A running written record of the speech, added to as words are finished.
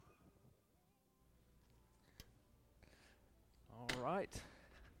right.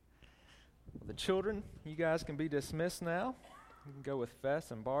 Well, the children, you guys can be dismissed now. You can go with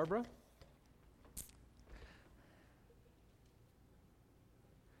Fess and Barbara.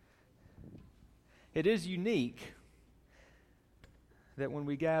 It is unique that when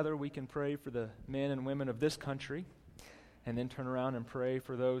we gather, we can pray for the men and women of this country and then turn around and pray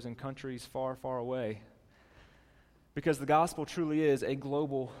for those in countries far, far away. Because the gospel truly is a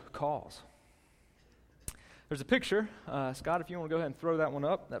global cause. There's a picture. Scott, if you want to go ahead and throw that one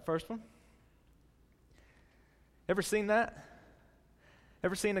up, that first one. Ever seen that?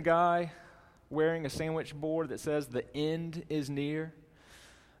 Ever seen a guy wearing a sandwich board that says, "The end is near"?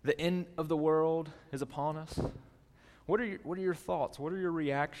 The end of the world is upon us. What are your thoughts? What are your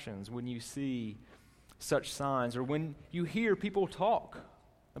reactions when you see such signs or when you hear people talk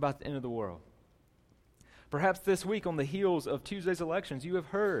about the end of the world? Perhaps this week, on the heels of Tuesday's elections, you have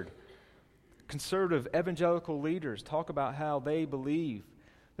heard conservative evangelical leaders talk about how they believe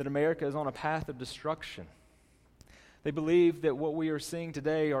that America is on a path of destruction. They believe that what we are seeing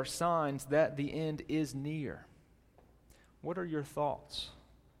today are signs that the end is near. What are your thoughts?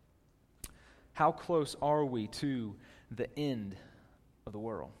 How close are we to the end of the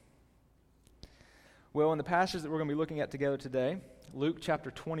world? Well, in the passage that we're going to be looking at together today, Luke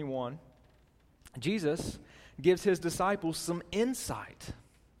chapter 21, Jesus gives his disciples some insight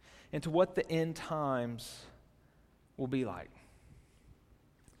into what the end times will be like.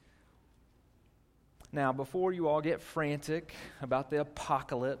 Now, before you all get frantic about the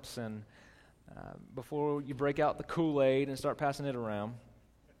apocalypse and before you break out the Kool-Aid and start passing it around,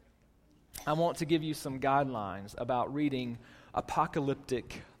 I want to give you some guidelines about reading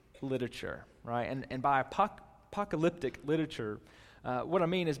apocalyptic literature, right? And by apocalyptic literature, what I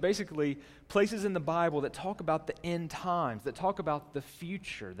mean is basically places in the Bible that talk about the end times, that talk about the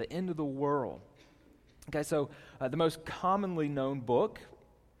future, the end of the world. Okay, so the most commonly known book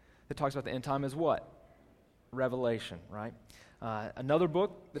that talks about the end time is what? Revelation, right? Another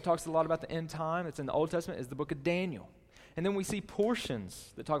book that talks a lot about the end time, it's in the Old Testament, is the book of Daniel. And then we see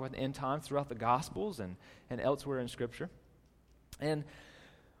portions that talk about the end times throughout the Gospels and elsewhere in Scripture. And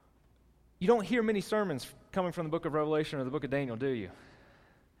you don't hear many sermons coming from the book of Revelation or the book of Daniel, do you?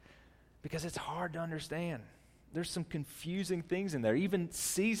 Because it's hard to understand. There's some confusing things in there. Even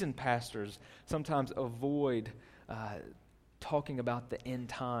seasoned pastors sometimes avoid talking about the end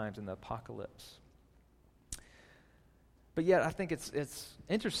times and the apocalypse. But yet, I think it's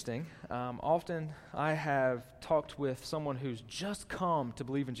interesting. Often, I have talked with someone who's just come to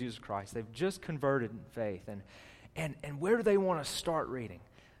believe in Jesus Christ. They've just converted in faith. And where do they want to start reading?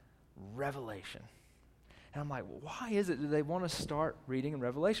 Revelation. And I'm like, well, why is it that they want to start reading in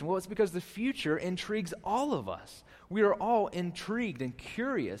Revelation? Well, it's because the future intrigues all of us. We are all intrigued and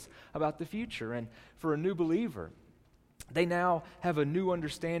curious about the future. And for a new believer, they now have a new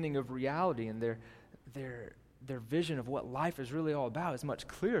understanding of reality, and their vision of what life is really all about is much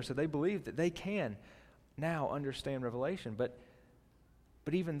clearer. So they believe that they can now understand Revelation. But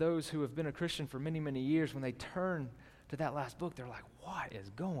even those who have been a Christian for many, many years, when they turn to that last book, they're like, what is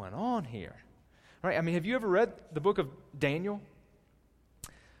going on here? Right? I mean, have you ever read the book of Daniel?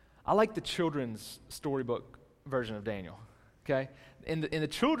 I like the children's storybook version of Daniel. Okay? In the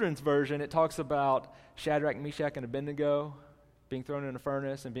children's version, it talks about Shadrach, Meshach, and Abednego being thrown in a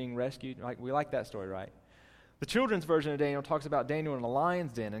furnace and being rescued. We like that story, right? The children's version of Daniel talks about Daniel in a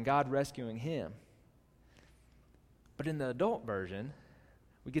lion's den and God rescuing him. But in the adult version,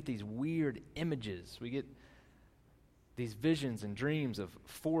 we get these weird images. We get these visions and dreams of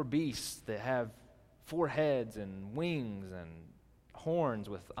four beasts that have four heads and wings and horns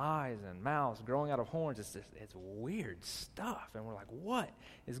with eyes and mouths growing out of horns. It's weird stuff. And we're like, what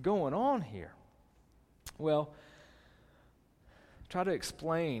is going on here? Well, try to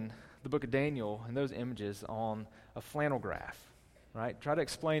explain the book of Daniel and those images on a flannel graph, right? Try to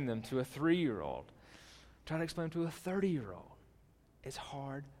explain them to a 3-year-old. Try to explain them to a 30-year-old. It's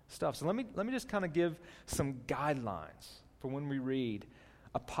hard stuff. So let me just kind of give some guidelines for when we read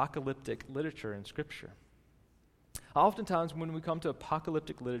apocalyptic literature in Scripture. Oftentimes when we come to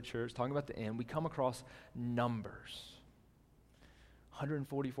apocalyptic literature, it's talking about the end, we come across numbers.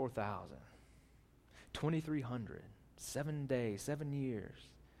 144,000, 2,300, 7 days, 7 years.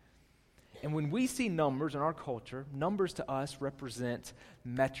 And when we see numbers in our culture, numbers to us represent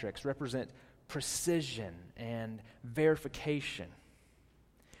metrics, represent precision and verification.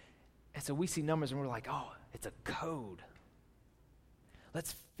 And so we see numbers and we're like, oh, it's a code.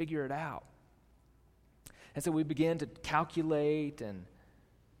 Let's figure it out. And so we begin to calculate and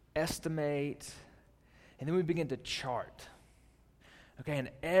estimate, and then we begin to chart. Okay,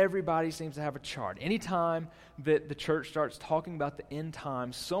 and everybody seems to have a chart. Anytime that the church starts talking about the end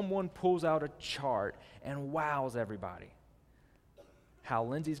times, someone pulls out a chart and wows everybody. Hal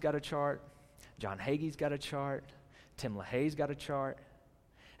Lindsey's got a chart. John Hagee's got a chart. Tim LaHaye's got a chart.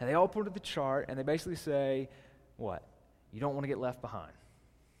 And they all point to the chart, and they basically say, what? You don't want to get left behind.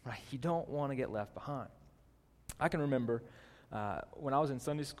 Right? You don't want to get left behind. I can remember when I was in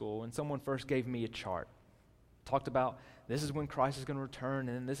Sunday school and someone first gave me a chart. Talked about this is when Christ is going to return,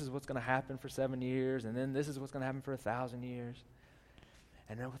 and then this is what's going to happen for 7 years, and then this is what's going to happen for 1,000 years.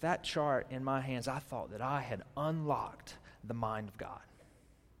 And then with that chart in my hands, I thought that I had unlocked the mind of God.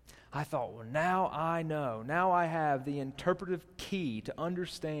 I thought, well, now I know. Now I have the interpretive key to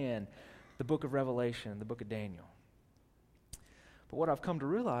understand the book of Revelation, the book of Daniel. But what I've come to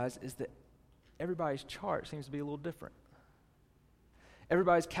realize is that everybody's chart seems to be a little different.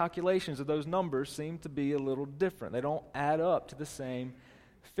 Everybody's calculations of those numbers seem to be a little different. They don't add up to the same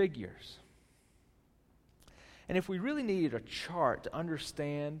figures. And if we really needed a chart to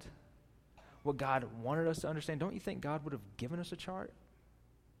understand what God wanted us to understand, don't you think God would have given us a chart?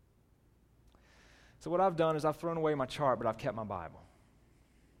 So what I've done is I've thrown away my chart, but I've kept my Bible.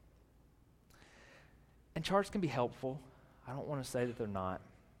 And charts can be helpful. I don't want to say that they're not.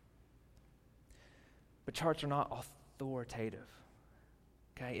 But charts are not authoritative.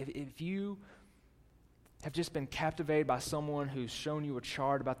 Okay? If you have just been captivated by someone who's shown you a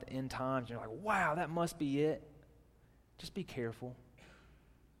chart about the end times, and you're like, wow, that must be it, just be careful.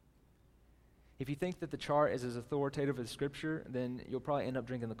 If you think that the chart is as authoritative as Scripture, then you'll probably end up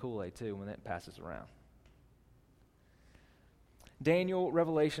drinking the Kool-Aid too when it passes around. Daniel,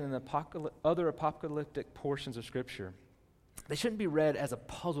 Revelation, and the other apocalyptic portions of Scripture, they shouldn't be read as a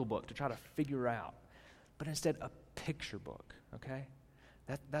puzzle book to try to figure out, but instead a picture book, okay?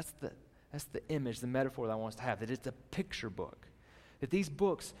 That's the image, the metaphor that I want us to have, that it's a picture book. That these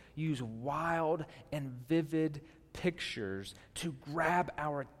books use wild and vivid pictures to grab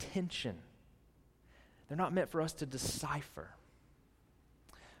our attention. They're not meant for us to decipher.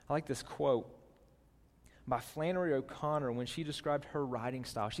 I like this quote by Flannery O'Connor when she described her writing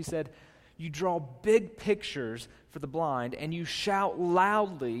style. She said, "You draw big pictures for the blind and you shout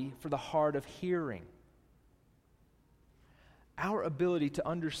loudly for the hard of hearing." Our ability to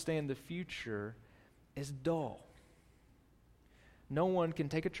understand the future is dull. No one can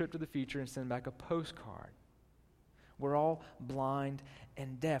take a trip to the future and send back a postcard. We're all blind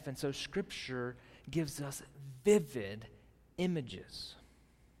and deaf, and so Scripture gives us vivid images.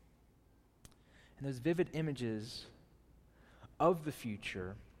 And those vivid images of the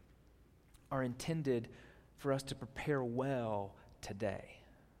future are intended for us to prepare well today.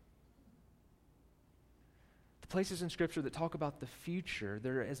 The places in Scripture that talk about the future,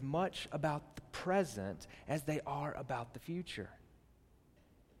 they're as much about the present as they are about the future.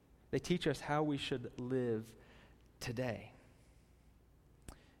 They teach us how we should live today.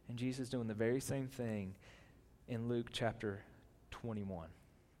 And Jesus is doing the very same thing in Luke chapter 21.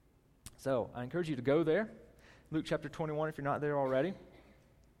 So I encourage you to go there. Luke chapter 21 if you're not there already.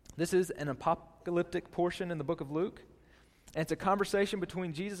 This is an apocalyptic portion in the book of Luke. And it's a conversation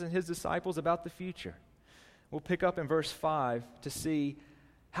between Jesus and his disciples about the future. We'll pick up in verse 5 to see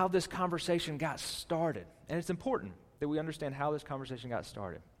how this conversation got started. And it's important that we understand how this conversation got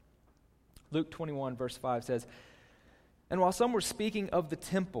started. Luke 21 verse 5 says, "And while some were speaking of the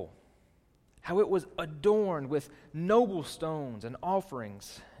temple, how it was adorned with noble stones and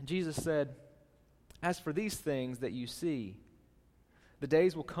offerings, Jesus said, 'As for these things that you see, the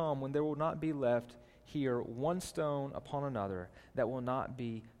days will come when there will not be left here one stone upon another that will not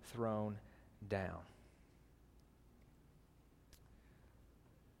be thrown down.'"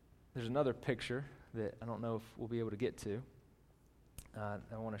 There's another picture that I don't know if we'll be able to get to that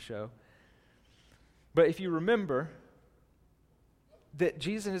I want to show. But if you remember that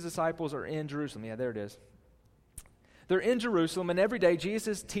Jesus and his disciples are in Jerusalem. Yeah, there it is. They're in Jerusalem, and every day Jesus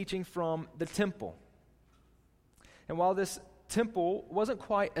is teaching from the temple. And while this temple wasn't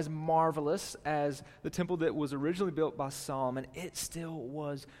quite as marvelous as the temple that was originally built by Solomon, it still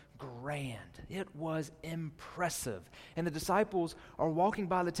was grand. It was impressive. And the disciples are walking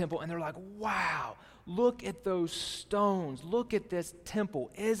by the temple, and they're like, wow, look at those stones. Look at this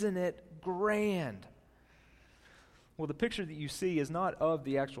temple. Isn't it grand? Well, the picture that you see is not of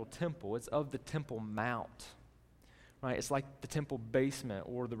the actual temple. It's of the Temple Mount, right? It's like the temple basement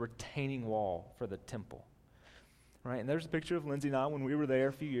or the retaining wall for the temple, right? And there's a picture of Lindsay and I when we were there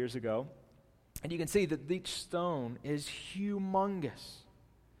a few years ago. And you can see that each stone is humongous.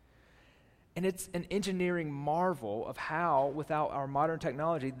 And it's an engineering marvel of how, without our modern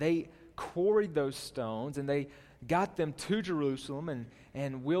technology, they quarried those stones and they got them to Jerusalem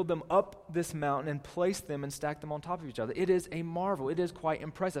and wheeled them up this mountain and placed them and stacked them on top of each other. It is a marvel. It is quite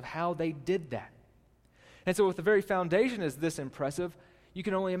impressive how they did that. And so if the very foundation is this impressive, you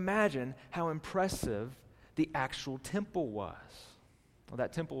can only imagine how impressive the actual temple was. Well,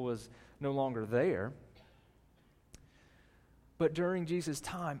 that temple was no longer there. But during Jesus'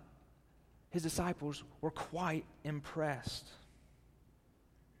 time, his disciples were quite impressed.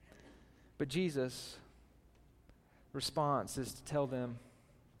 But Jesus' response is to tell them,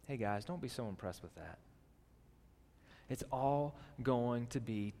 hey guys, don't be so impressed with that. It's all going to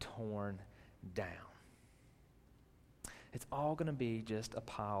be torn down. It's all going to be just a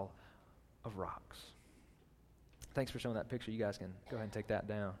pile of rocks. Thanks for showing that picture. You guys can go ahead and take that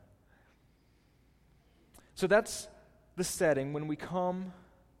down. So that's the setting when we come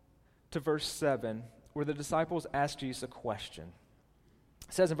to verse 7, where the disciples ask Jesus a question.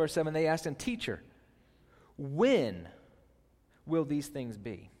 It says in verse 7, they asked him, Teacher, when will these things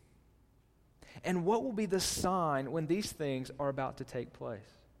be? And what will be the sign when these things are about to take place?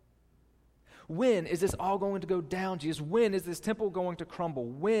 When is this all going to go down, Jesus? When is this temple going to crumble?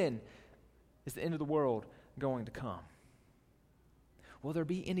 When is the end of the world going to come? Will there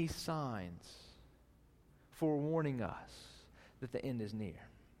be any signs forewarning us that the end is near?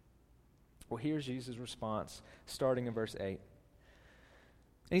 Well, here's Jesus' response, starting in verse 8. And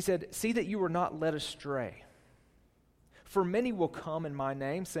he said, See that you are not led astray. For many will come in my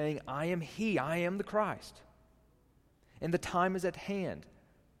name, saying, I am he, I am the Christ. And the time is at hand.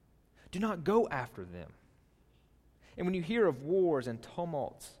 Do not go after them. And when you hear of wars and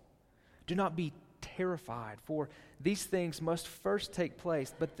tumults, do not be terrified, for these things must first take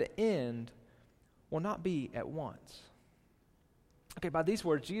place, but the end will not be at once. Okay, by these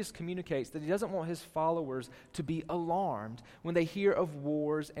words, Jesus communicates that he doesn't want his followers to be alarmed when they hear of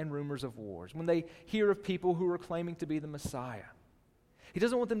wars and rumors of wars, when they hear of people who are claiming to be the Messiah. He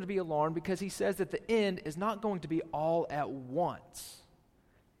doesn't want them to be alarmed because he says that the end is not going to be all at once.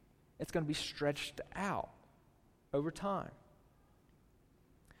 It's going to be stretched out over time.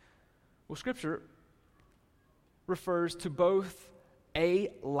 Well, Scripture refers to both a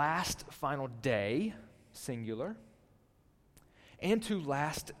last final day, singular, and to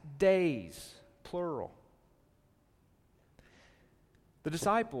last days, plural. The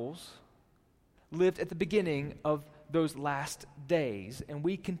disciples lived at the beginning of those last days, and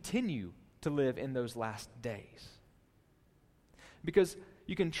we continue to live in those last days. Because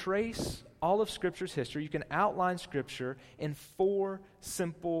you can trace all of Scripture's history, you can outline Scripture in 4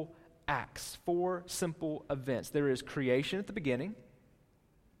 simple acts, 4 simple events. There is creation at the beginning,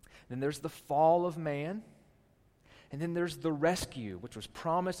 then there's the fall of man, and then there's the rescue, which was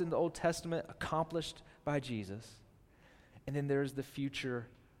promised in the Old Testament, accomplished by Jesus, and then there's the future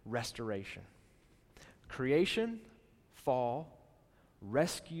restoration. Creation, fall,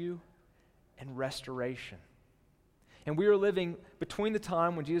 rescue, and restoration. And we are living between the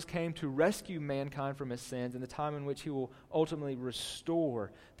time when Jesus came to rescue mankind from his sins and the time in which he will ultimately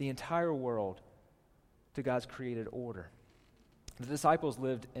restore the entire world to God's created order. The disciples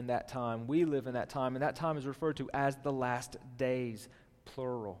lived in that time. We live in that time, and that time is referred to as the last days,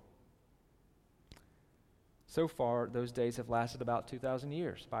 plural. So far, those days have lasted about 2,000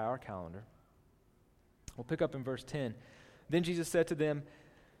 years by our calendar. We'll pick up in verse 10. Then Jesus said to them,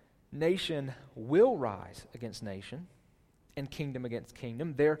 Nation will rise against nation, and kingdom against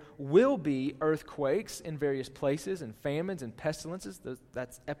kingdom. There will be earthquakes in various places, and famines and pestilences.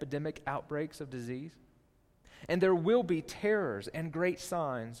 That's epidemic outbreaks of disease. And there will be terrors and great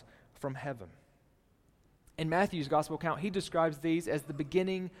signs from heaven. In Matthew's gospel account, he describes these as the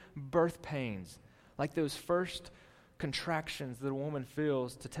beginning birth pains, like those first contractions that a woman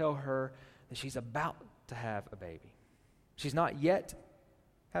feels to tell her that she's about to have a baby. She's not yet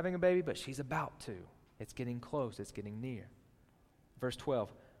having a baby, but she's about to. It's getting close. It's getting near. Verse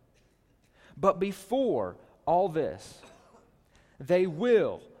 12. But before all this, they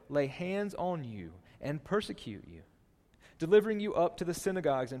will lay hands on you and persecute you, delivering you up to the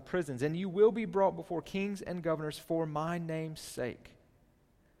synagogues and prisons, and you will be brought before kings and governors for my name's sake.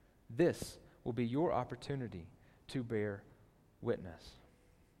 This will be your opportunity to bear witness.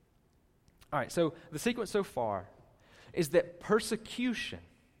 All right, so the sequence so far is that persecution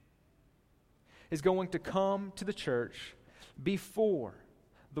is going to come to the church before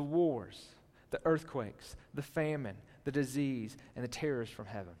the wars, the earthquakes, the famine, the disease, and the terrors from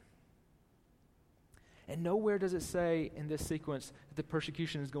heaven. And nowhere does it say in this sequence that the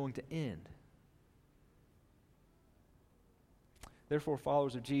persecution is going to end. Therefore,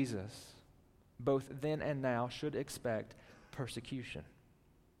 followers of Jesus, both then and now, should expect persecution.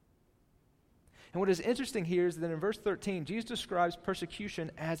 And what is interesting here is that in verse 13, Jesus describes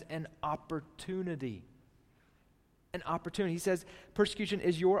persecution as an opportunity. An opportunity. He says persecution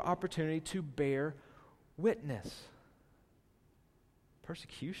is your opportunity to bear witness.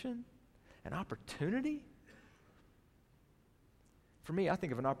 Persecution? An opportunity? For me, I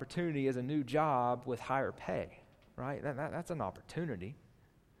think of an opportunity as a new job with higher pay, right? That's an opportunity.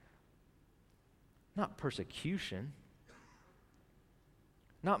 Not persecution.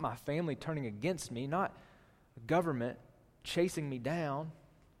 Not my family turning against me, not government chasing me down,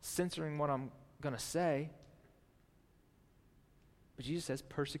 censoring what I'm going to say. But Jesus says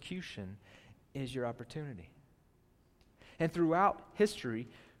persecution is your opportunity. And throughout history,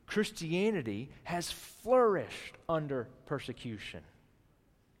 Christianity has flourished under persecution.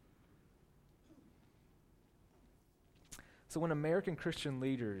 So when American Christian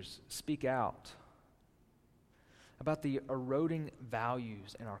leaders speak out about the eroding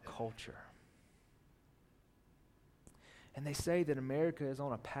values in our culture, and they say that America is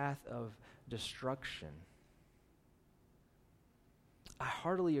on a path of destruction, I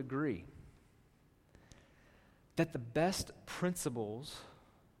heartily agree that the best principles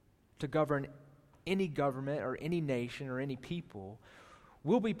to govern any government or any nation or any people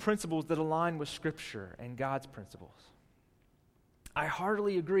will be principles that align with Scripture and God's principles. I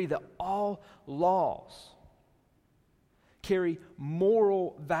heartily agree that all laws carry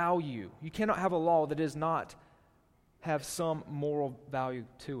moral value. You cannot have a law that does not have some moral value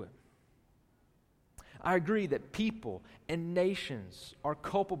to it. I agree that people and nations are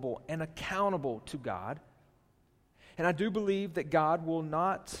culpable and accountable to God. And I do believe that God will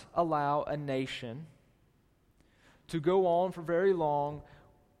not allow a nation to go on for very long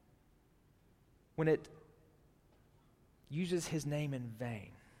when it uses His name in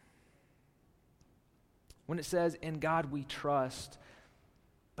vain. When it says, "In God we trust,"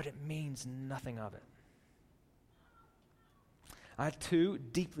 but it means nothing of it. I too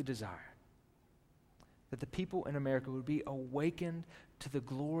deeply desire that the people in America would be awakened to the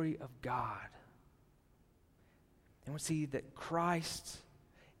glory of God and would see that Christ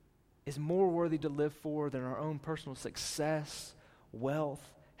is more worthy to live for than our own personal success,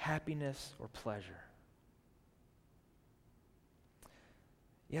 wealth, happiness, or pleasure.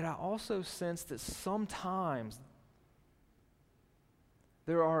 Yet I also sense that sometimes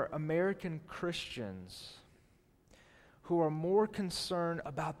there are American Christians who are more concerned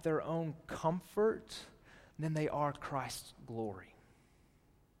about their own comfort than they are Christ's glory.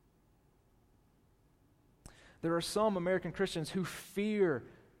 There are some American Christians who fear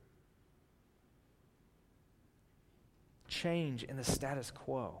change in the status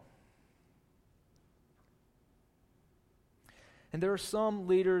quo. And there are some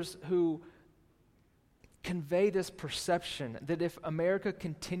leaders who convey this perception that if America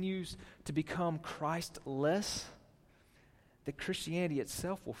continues to become Christ-less, that Christianity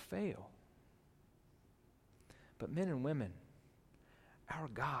itself will fail. But men and women, our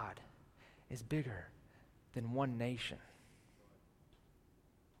God is bigger than one nation.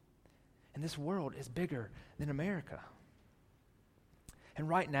 And this world is bigger than America. And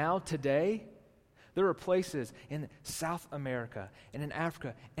right now, today, there are places in South America and in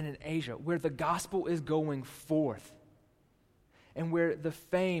Africa and in Asia where the gospel is going forth and where the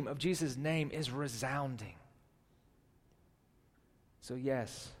fame of Jesus' name is resounding. So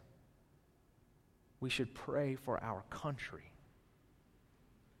yes, we should pray for our country.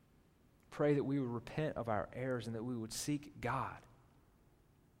 Pray that we would repent of our errors and that we would seek God.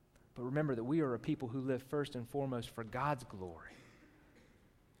 But remember that we are a people who live first and foremost for God's glory,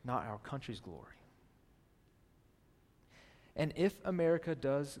 not our country's glory. And if America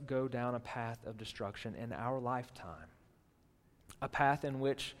does go down a path of destruction in our lifetime, a path in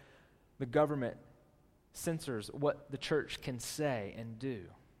which the government censors what the church can say and do,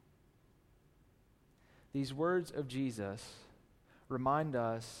 these words of Jesus remind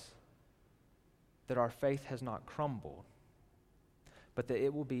us that our faith has not crumbled, but that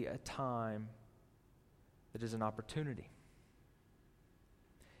it will be a time that is an opportunity.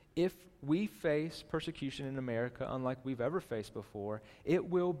 If we face persecution in America unlike we've ever faced before, it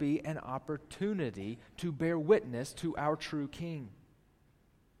will be an opportunity to bear witness to our true King.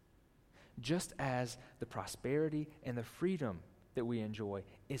 Just as the prosperity and the freedom that we enjoy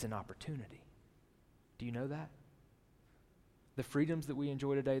is an opportunity. Do you know that? The freedoms that we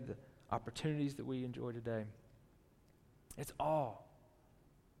enjoy today, the opportunities that we enjoy today, it's all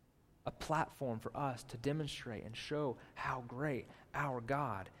a platform for us to demonstrate and show how great our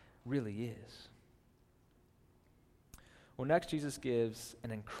God really is. Well, next Jesus gives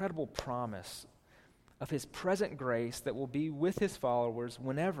an incredible promise of his present grace that will be with his followers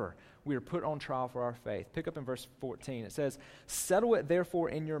whenever we are put on trial for our faith. Pick up in verse 14. It says, "Settle it therefore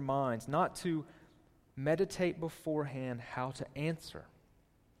in your minds, not to meditate beforehand how to answer.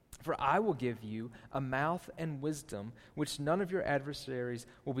 For I will give you a mouth and wisdom which none of your adversaries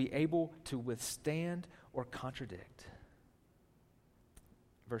will be able to withstand or contradict."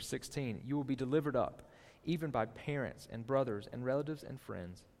 Verse 16, "You will be delivered up, even by parents and brothers and relatives and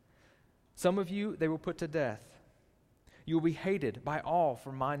friends. Some of you they will put to death. You will be hated by all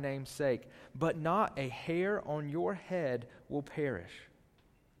for my name's sake, but not a hair on your head will perish.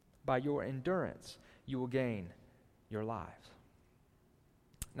 By your endurance you will gain your lives."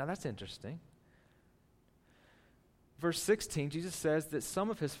 Now that's interesting. Verse 16, Jesus says that some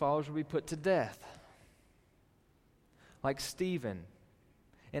of his followers will be put to death. Like Stephen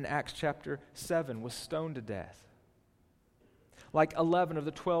in Acts chapter 7 was stoned to death. Like 11 of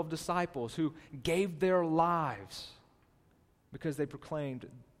the 12 disciples who gave their lives because they proclaimed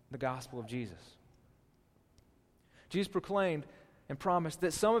the gospel of Jesus. Jesus proclaimed and promised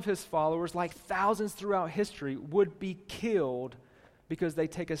that some of his followers, like thousands throughout history, would be killed because they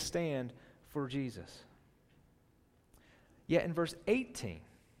take a stand for Jesus. Yet in verse 18,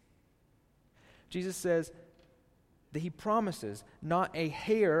 Jesus says that he promises not a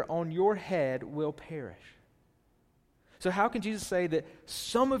hair on your head will perish. So how can Jesus say that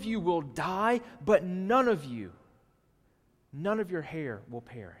some of you will die, but none of your hair will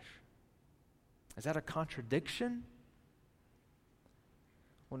perish? Is that a contradiction?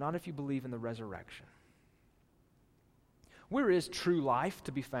 Well, not if you believe in the resurrection. Where is true life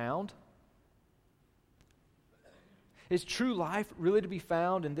to be found? Is true life really to be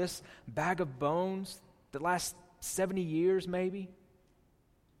found in this bag of bones that lasts 70 years maybe?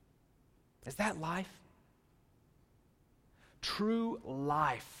 Is that life? True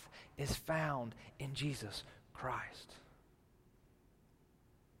life is found in Jesus Christ.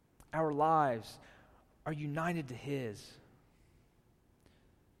 Our lives are united to his.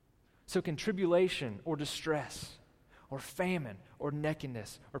 So can tribulation or distress or famine or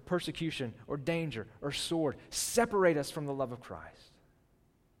nakedness or persecution or danger or sword separate us from the love of Christ?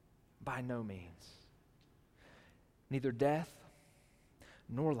 By no means. Neither death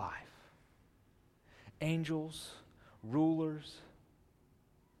nor life, angels, rulers,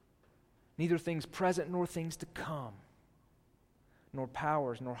 neither things present nor things to come, nor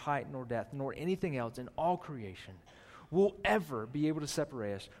powers, nor height, nor depth, nor anything else in all creation will ever be able to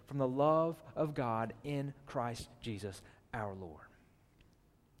separate us from the love of God in Christ Jesus our Lord.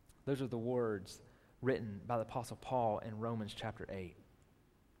 Those are the words written by the Apostle Paul in Romans chapter 8.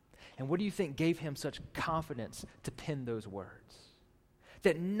 And what do you think gave him such confidence to pen those words?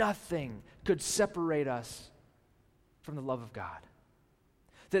 That nothing could separate us from the love of God.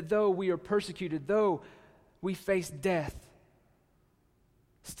 That though we are persecuted, though we face death,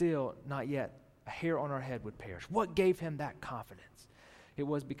 still not yet a hair on our head would perish. What gave him that confidence? It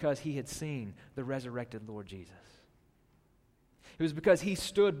was because he had seen the resurrected Lord Jesus. It was because he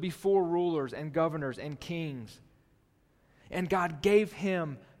stood before rulers and governors and kings, and God gave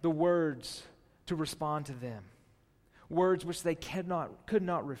him the words to respond to them. Words which they could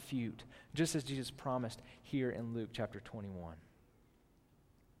not refute, just as Jesus promised here in Luke chapter 21.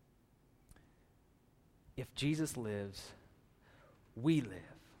 If Jesus lives, we live.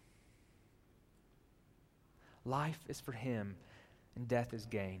 Life is for him, and death is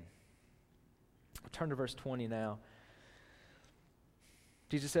gain. Turn to verse 20 now.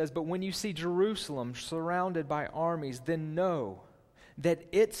 Jesus says, "But when you see Jerusalem surrounded by armies, then know that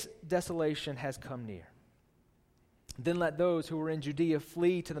its desolation has come near. Then let those who are in Judea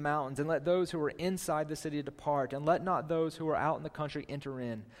flee to the mountains, and let those who are inside the city depart, and let not those who are out in the country enter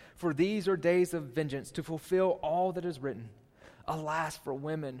in. For these are days of vengeance, to fulfill all that is written. Alas for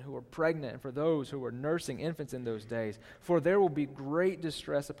women who are pregnant, and for those who are nursing infants in those days. For there will be great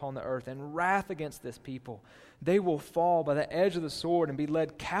distress upon the earth, and wrath against this people. They will fall by the edge of the sword, and be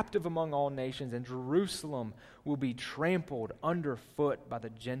led captive among all nations, and Jerusalem will be trampled underfoot by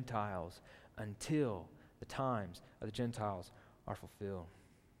the Gentiles, until the times of the Gentiles are fulfilled."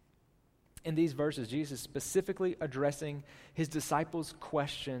 In these verses, Jesus is specifically addressing his disciples'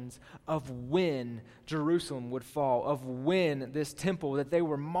 questions of when Jerusalem would fall, of when this temple that they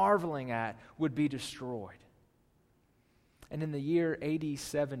were marveling at would be destroyed. And in the year AD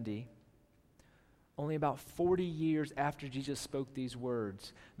 70, only about 40 years after Jesus spoke these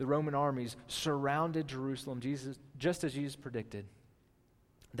words, the Roman armies surrounded Jerusalem, just as Jesus predicted.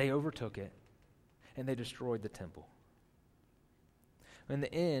 They overtook it, and they destroyed the temple. In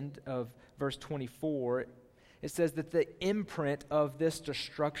the end of verse 24, it says that the imprint of this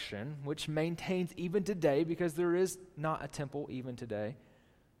destruction, which maintains even today, because there is not a temple even today,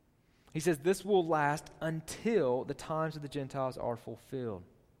 he says this will last until the times of the Gentiles are fulfilled.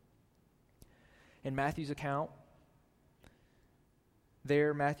 In Matthew's account,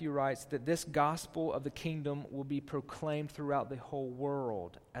 there Matthew writes that this gospel of the kingdom will be proclaimed throughout the whole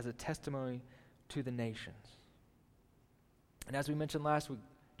world as a testimony to the nations. And as we mentioned last week,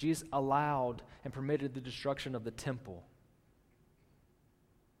 Jesus allowed and permitted the destruction of the temple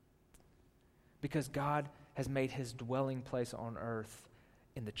because God has made his dwelling place on earth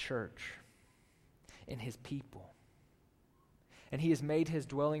in the church, in his people. And he has made his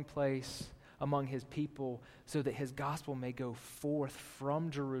dwelling place among his people so that his gospel may go forth from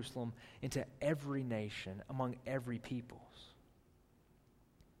Jerusalem into every nation, among every peoples.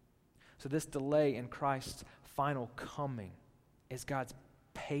 So this delay in Christ's final coming is God's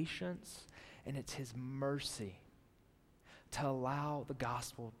patience, and it's his mercy to allow the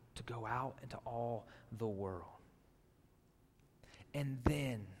gospel to go out into all the world. And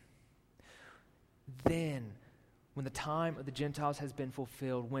then, when the time of the Gentiles has been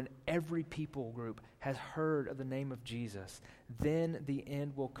fulfilled, when every people group has heard of the name of Jesus, then the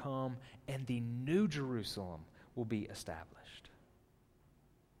end will come and the new Jerusalem will be established.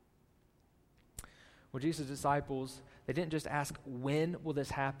 Well, Jesus' disciples, they didn't just ask, when will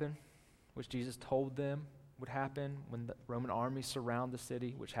this happen, which Jesus told them would happen when the Roman armies surround the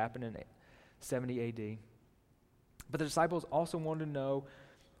city, which happened in 70 AD. But the disciples also wanted to know,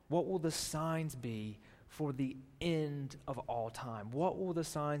 what will the signs be for the end of all time? What will the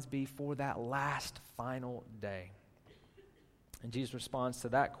signs be for that last final day? And Jesus responds to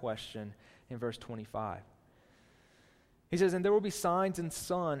that question in verse 25. He says, and there will be signs in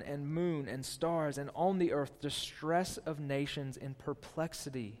sun and moon and stars, and on the earth distress of nations in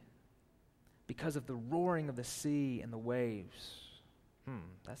perplexity because of the roaring of the sea and the waves.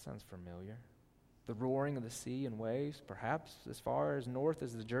 That sounds familiar. The roaring of the sea and waves, perhaps as far as north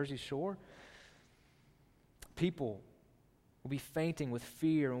as the Jersey Shore. People will be fainting with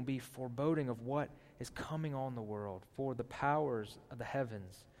fear and will be foreboding of what is coming on the world, for the powers of the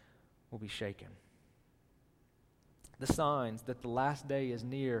heavens will be shaken. The signs that the last day is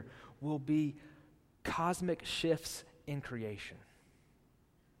near will be cosmic shifts in creation.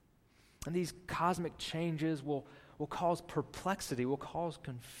 And these cosmic changes will cause perplexity, will cause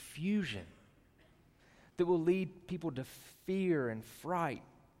confusion, that will lead people to fear and fright.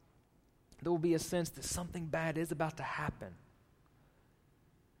 There will be a sense that something bad is about to happen.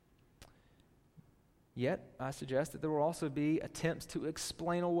 Yet, I suggest that there will also be attempts to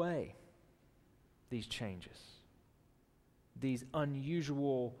explain away these changes, these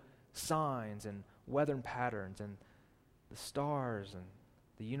unusual signs and weather patterns and the stars and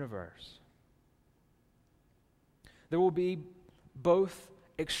the universe. There will be both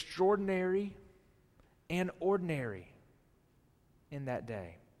extraordinary and ordinary in that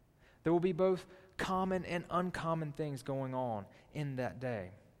day. There will be both common and uncommon things going on in that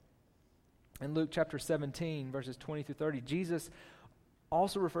day. In Luke chapter 17, verses 20 through 30, Jesus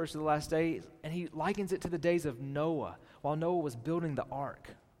also refers to the last days, and he likens it to the days of Noah, while Noah was building the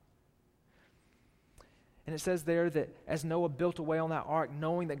ark. And it says there that as Noah built away on that ark,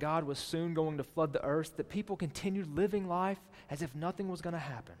 knowing that God was soon going to flood the earth, that people continued living life as if nothing was going to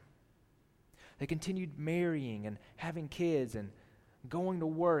happen. They continued marrying and having kids and going to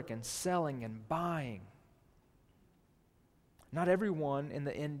work and selling and buying. Not everyone in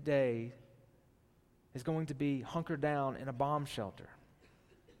the end day is going to be hunkered down in a bomb shelter.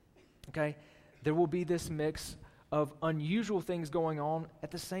 Okay? There will be this mix of unusual things going on at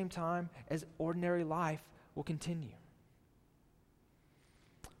the same time as ordinary life will continue.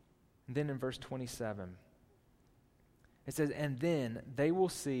 And then in verse 27, it says, and then they will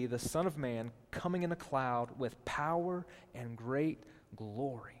see the Son of Man coming in a cloud with power and great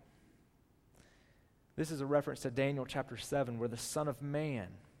glory. This is a reference to Daniel chapter 7, where the Son of Man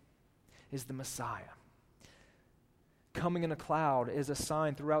is the Messiah. Coming in a cloud is a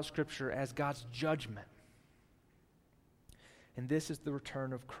sign throughout Scripture as God's judgment. And this is the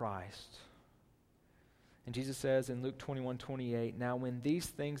return of Christ. And Jesus says in Luke 21:28, now when these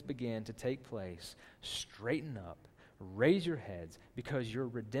things begin to take place, straighten up, raise your heads, because your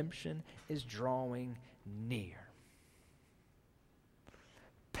redemption is drawing near.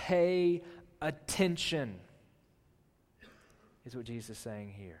 Pay attention, is what Jesus is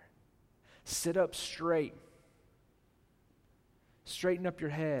saying here. Sit up straight. Straighten up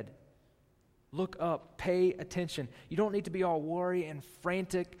your head. Look up. Pay attention. You don't need to be all worried and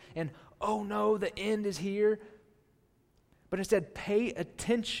frantic and, oh no, the end is here. But instead, pay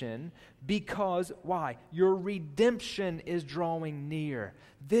attention because, why? Your redemption is drawing near.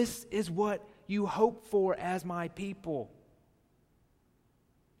 This is what you hope for as my people.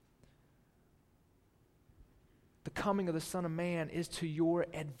 The coming of the Son of Man is to your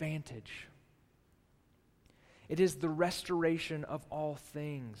advantage. It is the restoration of all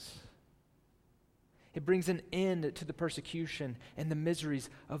things. It brings an end to the persecution and the miseries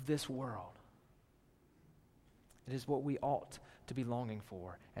of this world. It is what we ought to be longing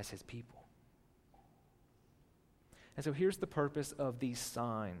for as his people. And so here's the purpose of these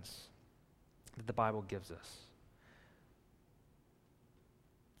signs that the Bible gives us.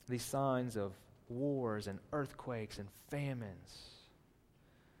 These signs of wars and earthquakes and famines.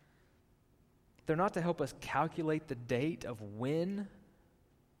 They're not to help us calculate the date of when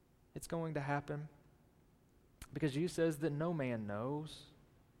it's going to happen, because Jesus says that no man knows.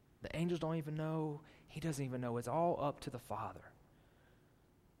 The angels don't even know. He doesn't even know. It's all up to the Father.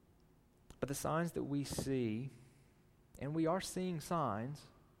 But the signs that we see, and we are seeing signs,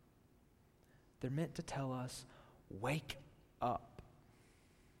 they're meant to tell us, wake up.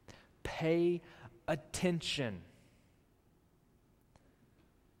 Pay attention.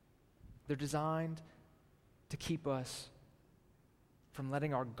 They're designed to keep us from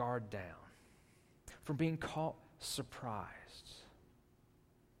letting our guard down, from being caught surprised.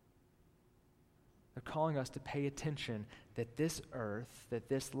 They're calling us to pay attention that this earth, that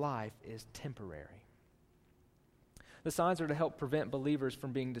this life is temporary. The signs are to help prevent believers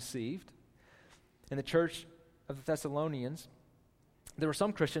from being deceived. In the church of the Thessalonians, there were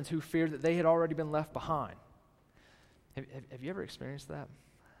some Christians who feared that they had already been left behind. Have you ever experienced that?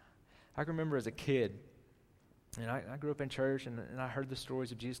 I can remember as a kid, and I grew up in church, and I heard the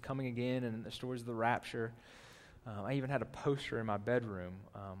stories of Jesus coming again and the stories of the rapture. I even had a poster in my bedroom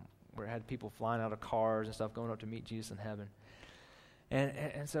where it had people flying out of cars and stuff going up to meet Jesus in heaven.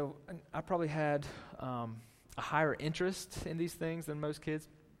 And so I probably had a higher interest in these things than most kids.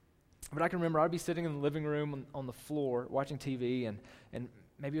 But I can remember I'd be sitting in the living room on the floor watching TV, and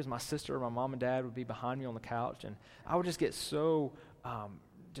maybe it was my sister or my mom and dad would be behind me on the couch, and I would just get so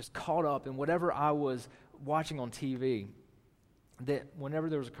just caught up in whatever I was watching on TV that whenever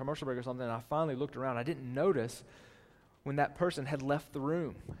there was a commercial break or something, and I finally looked around, I didn't notice when that person had left the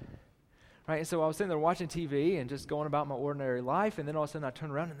room. Right? And so I was sitting there watching TV and just going about my ordinary life, and then all of a sudden I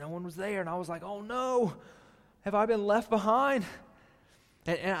turned around and no one was there, and I was like, oh no, have I been left behind?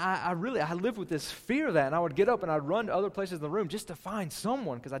 And I lived with this fear of that, and I would get up and I'd run to other places in the room just to find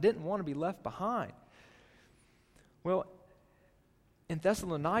someone because I didn't want to be left behind. Well, in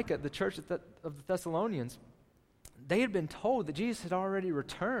Thessalonica, the church of the Thessalonians, they had been told that Jesus had already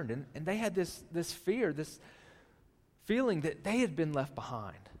returned, and they had this fear, this feeling that they had been left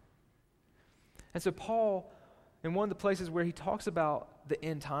behind. And so Paul, in one of the places where he talks about the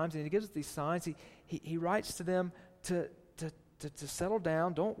end times, and he gives us these signs, he writes to them to settle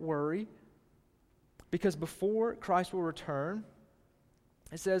down, don't worry, because before Christ will return,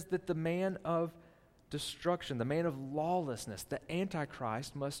 it says that the man of destruction, the man of lawlessness, the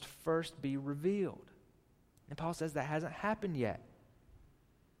Antichrist must first be revealed. And Paul says that hasn't happened yet.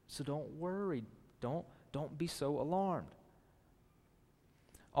 So don't worry. Don't be so alarmed.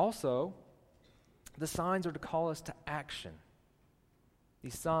 Also, the signs are to call us to action.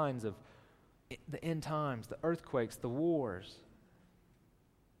 These signs of the end times, the earthquakes, the wars,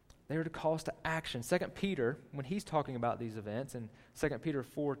 they are to call us to action. 2 Peter, when he's talking about these events, in 2 Peter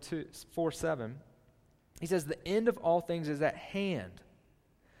 4:7, he says, the end of all things is at hand.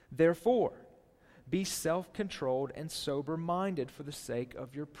 Therefore, be self-controlled and sober-minded for the sake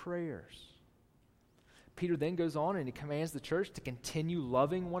of your prayers. Peter then goes on and he commands the church to continue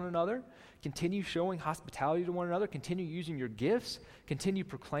loving one another, continue showing hospitality to one another, continue using your gifts, continue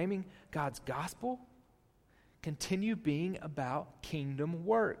proclaiming God's gospel, continue being about kingdom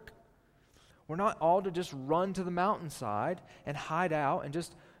work. We're not all to just run to the mountainside and hide out and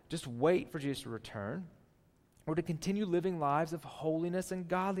just wait for Jesus to return. We're to continue living lives of holiness and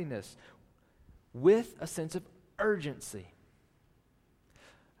godliness with a sense of urgency,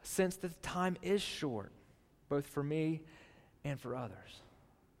 a sense that the time is short, both for me and for others.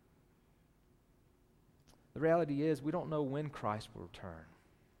 The reality is we don't know when Christ will return.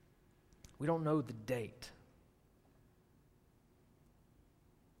 We don't know the date.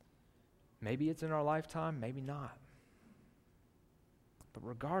 Maybe it's in our lifetime, maybe not. But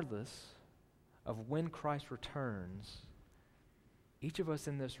regardless of when Christ returns, each of us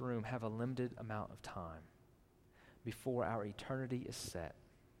in this room have a limited amount of time before our eternity is set.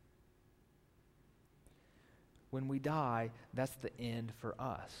 When we die, that's the end for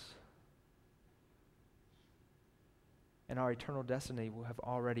us. and our eternal destiny will have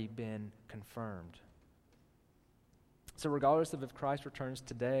already been confirmed. So regardless of if Christ returns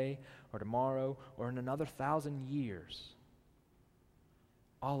today or tomorrow or in another 1,000 years,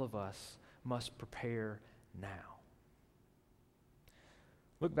 all of us must prepare now.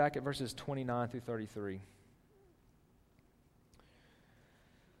 Look back at verses 29 through 33.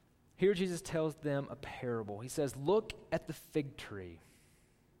 Here Jesus tells them a parable. He says, look at the fig tree.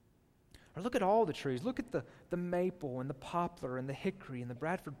 Or look at all the trees. Look at the maple and the poplar and the hickory and the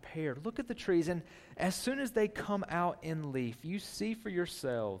Bradford pear. Look at the trees, and as soon as they come out in leaf, you see for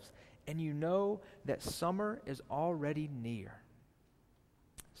yourselves, and you know that summer is already near.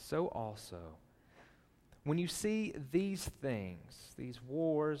 So also, when you see these things, these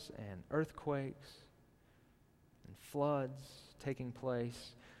wars and earthquakes and floods taking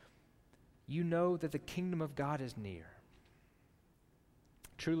place, you know that the kingdom of God is near.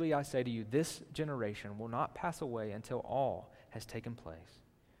 Truly I say to you, this generation will not pass away until all has taken place.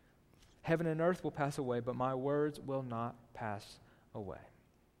 Heaven and earth will pass away, but my words will not pass away.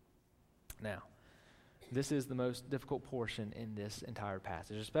 Now, this is the most difficult portion in this entire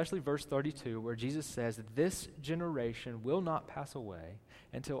passage, especially verse 32, where Jesus says, this generation will not pass away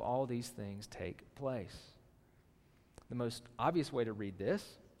until all these things take place. The most obvious way to read this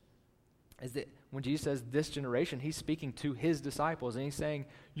is that when Jesus says this generation, he's speaking to his disciples, and he's saying,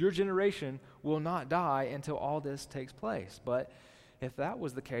 your generation will not die until all this takes place. But if that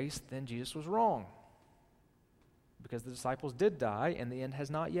was the case, then Jesus was wrong, because the disciples did die, and the end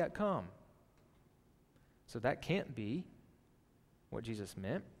has not yet come. So that can't be what Jesus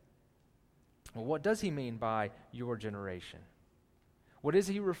meant. Well, what does he mean by your generation? What is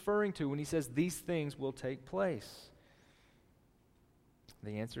he referring to when he says these things will take place?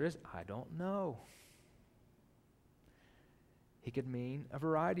 The answer is, I don't know. He could mean a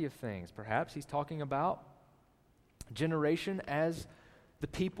variety of things. Perhaps he's talking about generation as the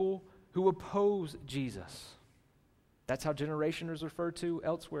people who oppose Jesus. That's how generation is referred to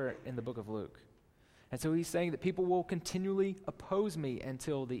elsewhere in the book of Luke. And so he's saying that people will continually oppose me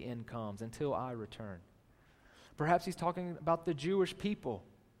until the end comes, until I return. Perhaps he's talking about the Jewish people.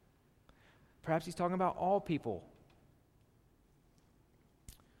 Perhaps he's talking about all people.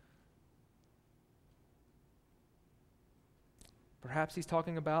 Perhaps he's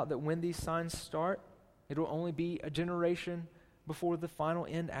talking about that when these signs start, it will only be a generation before the final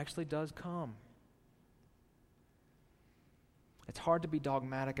end actually does come. It's hard to be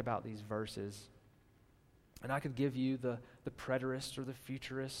dogmatic about these verses. And I could give you the preterist or the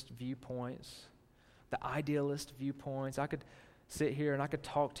futurist viewpoints, the idealist viewpoints. I could sit here and I could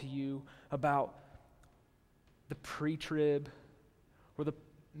talk to you about the pre-trib or the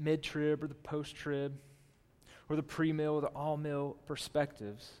mid-trib or the post-trib or the pre-mill or the all-mill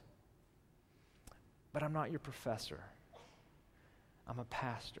perspectives. But I'm not your professor. I'm a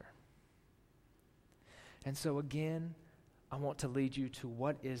pastor. And so again, I want to lead you to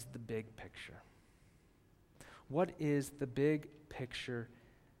what is the big picture. What is the big picture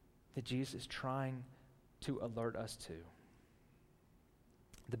that Jesus is trying to alert us to?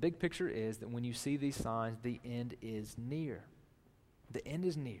 The big picture is that when you see these signs, the end is near. The end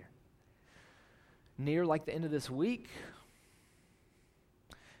is near. Near like the end of this week?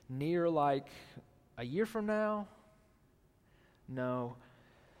 Near like a year from now? No.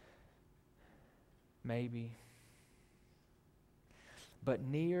 Maybe. But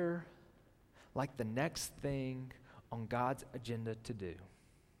near like the next thing on God's agenda to do.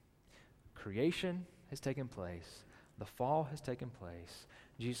 Creation has taken place. The fall has taken place.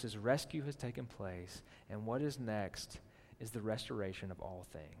 Jesus' rescue has taken place. And what is next is the restoration of all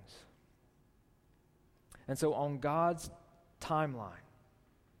things. And so on God's timeline,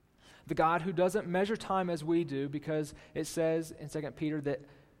 the God who doesn't measure time as we do, because it says in 2 Peter that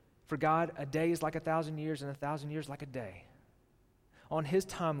for God a day is like 1,000 years and 1,000 years like a day. On his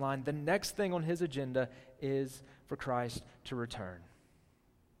timeline, the next thing on his agenda is for Christ to return.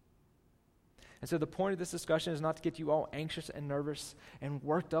 And so the point of this discussion is not to get you all anxious and nervous and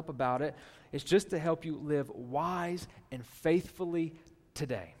worked up about it. It's just to help you live wise and faithfully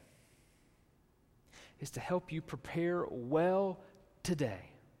today. It's to help you prepare well today.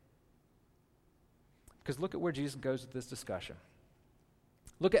 Because look at where Jesus goes with this discussion.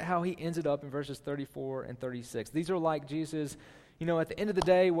 Look at how he ends it up in verses 34 and 36. These are like Jesus', at the end of the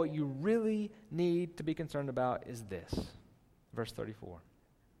day, what you really need to be concerned about is this. Verse 34.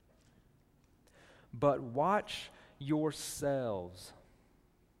 But watch yourselves,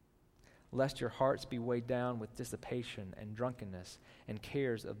 lest your hearts be weighed down with dissipation and drunkenness and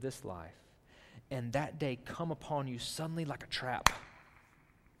cares of this life, and that day come upon you suddenly like a trap.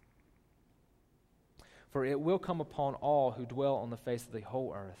 for it will come upon all who dwell on the face of the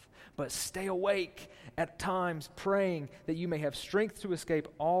whole earth. But stay awake at times, praying that you may have strength to escape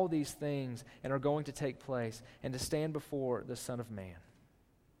all these things and are going to take place, and to stand before the Son of Man."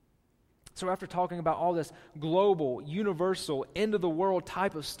 So after talking about all this global, universal, end-of-the-world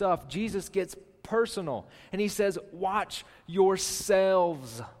type of stuff, Jesus gets personal, and he says, watch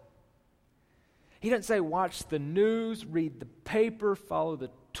yourselves. He doesn't say watch the news, read the paper, follow the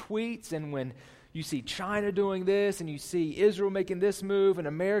tweets, and when you see China doing this, and you see Israel making this move, and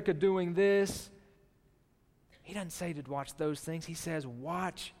America doing this, he doesn't say to watch those things. He says,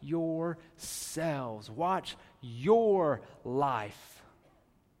 watch yourselves. Watch your life.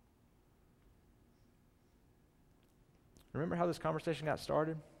 Remember how this conversation got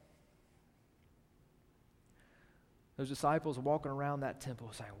started? Those disciples walking around that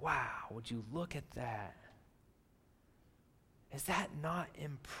temple saying, "Wow, would you look at that? Is that not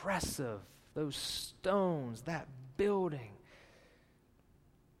impressive? Those stones, that building."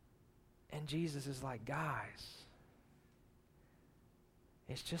 And Jesus is like, "Guys,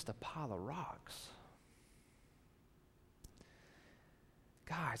 it's just a pile of rocks.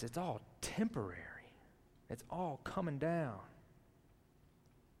 Guys, it's all temporary. It's all coming down."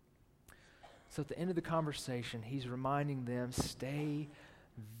 So at the end of the conversation, he's reminding them, stay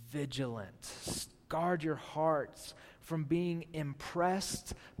vigilant. Guard your hearts from being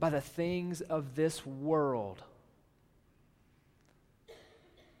impressed by the things of this world.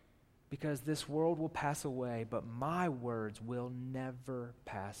 Because this world will pass away, but my words will never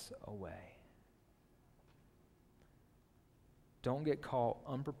pass away. Don't get caught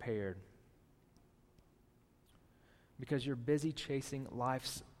unprepared because you're busy chasing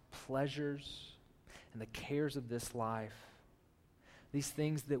life's pleasures and the cares of this life, these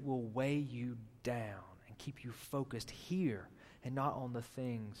things that will weigh you down and keep you focused here and not on the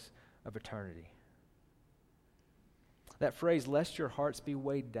things of eternity. That phrase, "lest your hearts be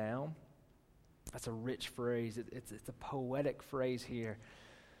weighed down," that's a rich phrase. It's a poetic phrase here.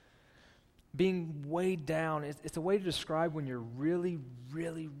 Being weighed down, it's a way to describe when you're really,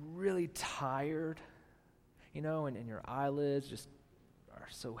 really, really tired, and your eyelids just are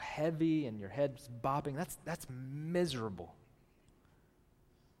so heavy and your head's bopping. That's miserable.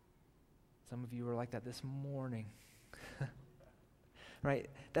 Some of you are like that this morning. Right?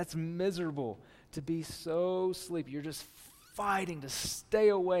 That's miserable to be so sleepy. You're just fighting to stay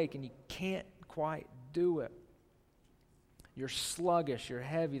awake and you can't quite do it. You're sluggish, you're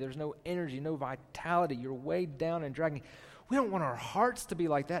heavy, there's no energy, no vitality, you're weighed down and dragging. We don't want our hearts to be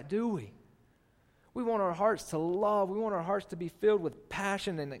like that, do we? We want our hearts to love. We want our hearts to be filled with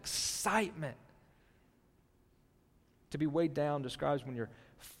passion and excitement. To be weighed down describes when you're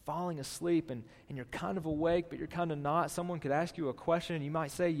falling asleep and you're kind of awake, but you're kind of not. Someone could ask you a question and you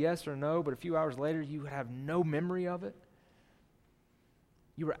might say yes or no, but a few hours later you have no memory of it.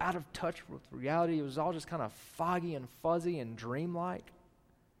 You were out of touch with reality. It was all just kind of foggy and fuzzy and dreamlike.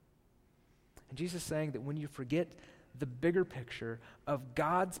 And Jesus is saying that when you forget the bigger picture of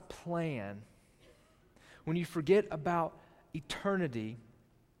God's plan, when you forget about eternity,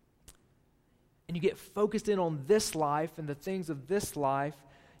 and you get focused in on this life and the things of this life,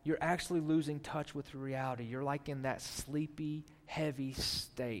 you're actually losing touch with reality. You're like in that sleepy, heavy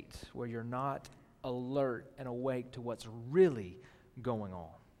state where you're not alert and awake to what's really going on.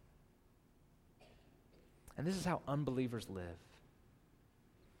 And this is how unbelievers live.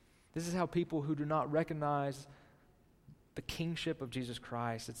 This is how people who do not recognize the kingship of Jesus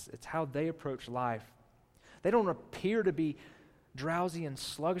Christ, it's how they approach life. They don't appear to be drowsy and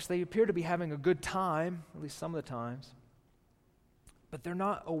sluggish. They appear to be having a good time, at least some of the times. But they're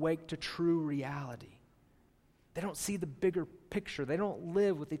not awake to true reality. They don't see the bigger picture. They don't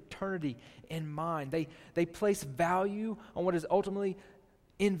live with eternity in mind. They place value on what is ultimately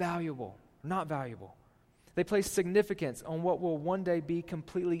invaluable, not valuable. They place significance on what will one day be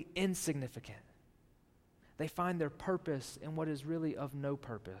completely insignificant. They find their purpose in what is really of no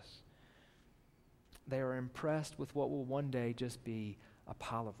purpose. They are impressed with what will one day just be a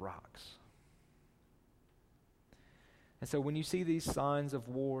pile of rocks. And so when you see these signs of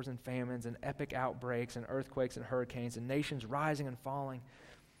wars and famines and epic outbreaks and earthquakes and hurricanes and nations rising and falling,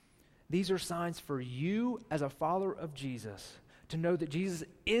 these are signs for you as a follower of Jesus to know that Jesus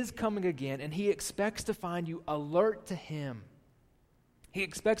is coming again, and he expects to find you alert to him. He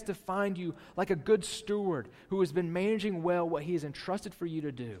expects to find you like a good steward who has been managing well what he has entrusted for you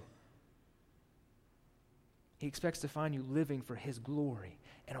to do. He expects to find you living for his glory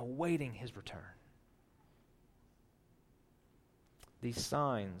and awaiting his return. These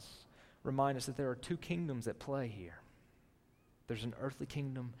signs remind us that there are two kingdoms at play here. There's an earthly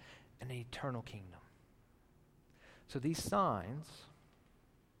kingdom and an eternal kingdom. So these signs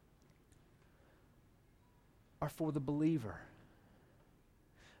are for the believer,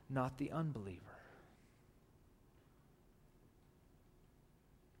 not the unbeliever.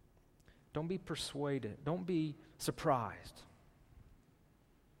 Don't be persuaded. Don't be surprised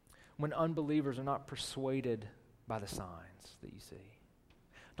when unbelievers are not persuaded by the signs that you see.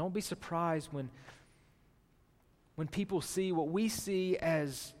 Don't be surprised when people see what we see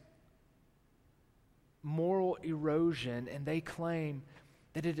as moral erosion and they claim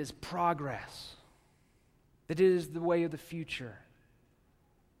that it is progress, that it is the way of the future.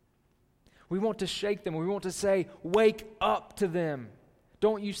 We want to shake them. We want to say, wake up to them.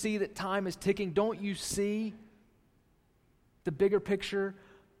 Don't you see that time is ticking? Don't you see the bigger picture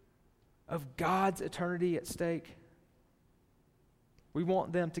of God's eternity at stake? We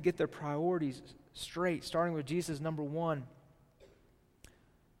want them to get their priorities straight, starting with Jesus, number one.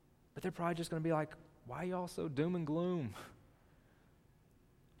 But they're probably just going to be like, why are y'all so doom and gloom?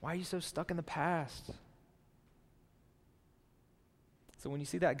 Why are you so stuck in the past? So when you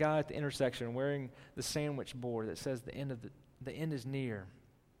see that guy at the intersection wearing the sandwich board that says the end is near,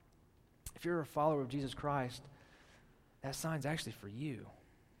 if you're a follower of Jesus Christ, that sign's actually for you.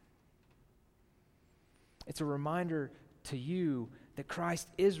 It's a reminder to you that Christ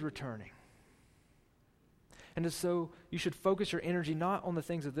is returning. And so you should focus your energy not on the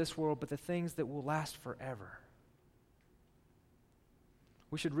things of this world, but the things that will last forever.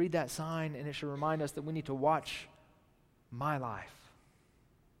 We should read that sign, and it should remind us that we need to watch my life.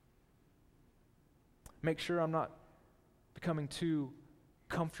 Make sure I'm not becoming too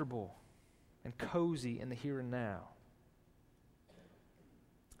comfortable and cozy in the here and now.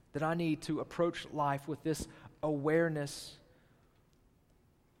 That I need to approach life with this awareness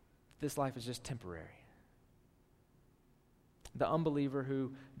that this life is just temporary. The unbeliever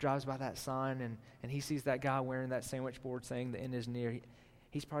who drives by that sign and he sees that guy wearing that sandwich board saying the end is near,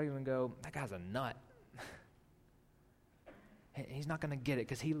 he's probably going to go, that guy's a nut. He's not going to get it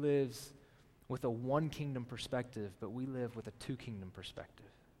because he lives with a one kingdom perspective, but we live with a two kingdom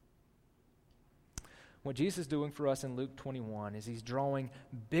perspective. What Jesus is doing for us in Luke 21 is he's drawing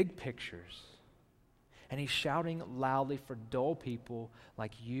big pictures and he's shouting loudly for dull people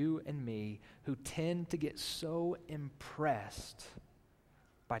like you and me who tend to get so impressed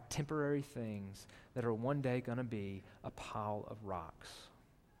by temporary things that are one day going to be a pile of rocks.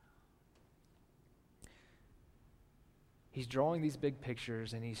 He's drawing these big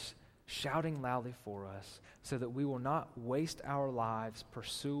pictures and he's shouting loudly for us so that we will not waste our lives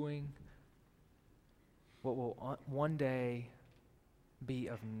pursuing what will one day be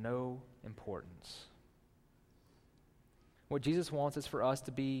of no importance. What Jesus wants is for us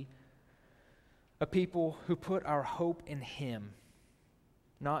to be a people who put our hope in Him,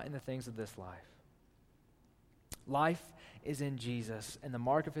 not in the things of this life. Life is in Jesus, and the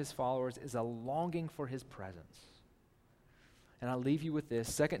mark of His followers is a longing for His presence. And I'll leave you with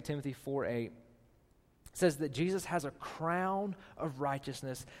this. 2 Timothy 4:8 says that Jesus has a crown of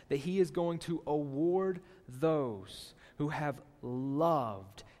righteousness that He is going to award those who have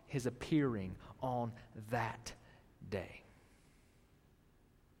loved His appearing on that day.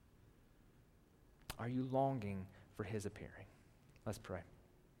 Are you longing for His appearing? Let's pray.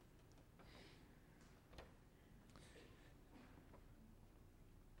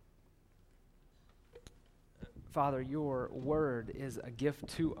 Father, your word is a gift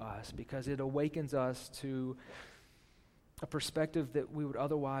to us because it awakens us to a perspective that we would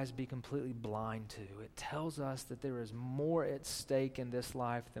otherwise be completely blind to. It tells us that there is more at stake in this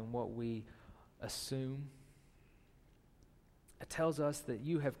life than what we assume. It tells us that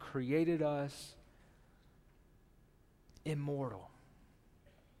you have created us immortal.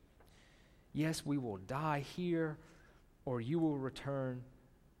 Yes, we will die here or you will return,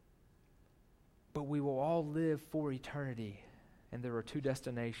 but we will all live for eternity, and there are two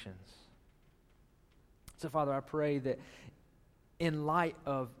destinations. So, Father, I pray that in light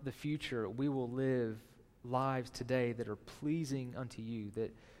of the future, we will live lives today that are pleasing unto you,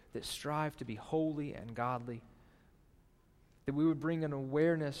 that strive to be holy and godly, that we would bring an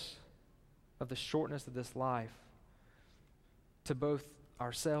awareness of the shortness of this life to both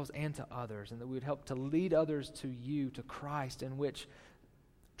ourselves and to others, and that we would help to lead others to you, to Christ, in which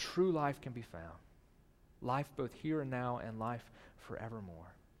true life can be found. Life both here and now and life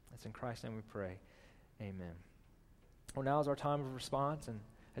forevermore. It's in Christ's name we pray. Amen. Well, now is our time of response, and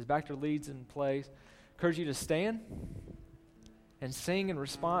as Baxter leads and plays, I encourage you to stand and sing in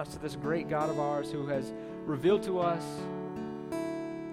response to this great God of ours who has revealed to us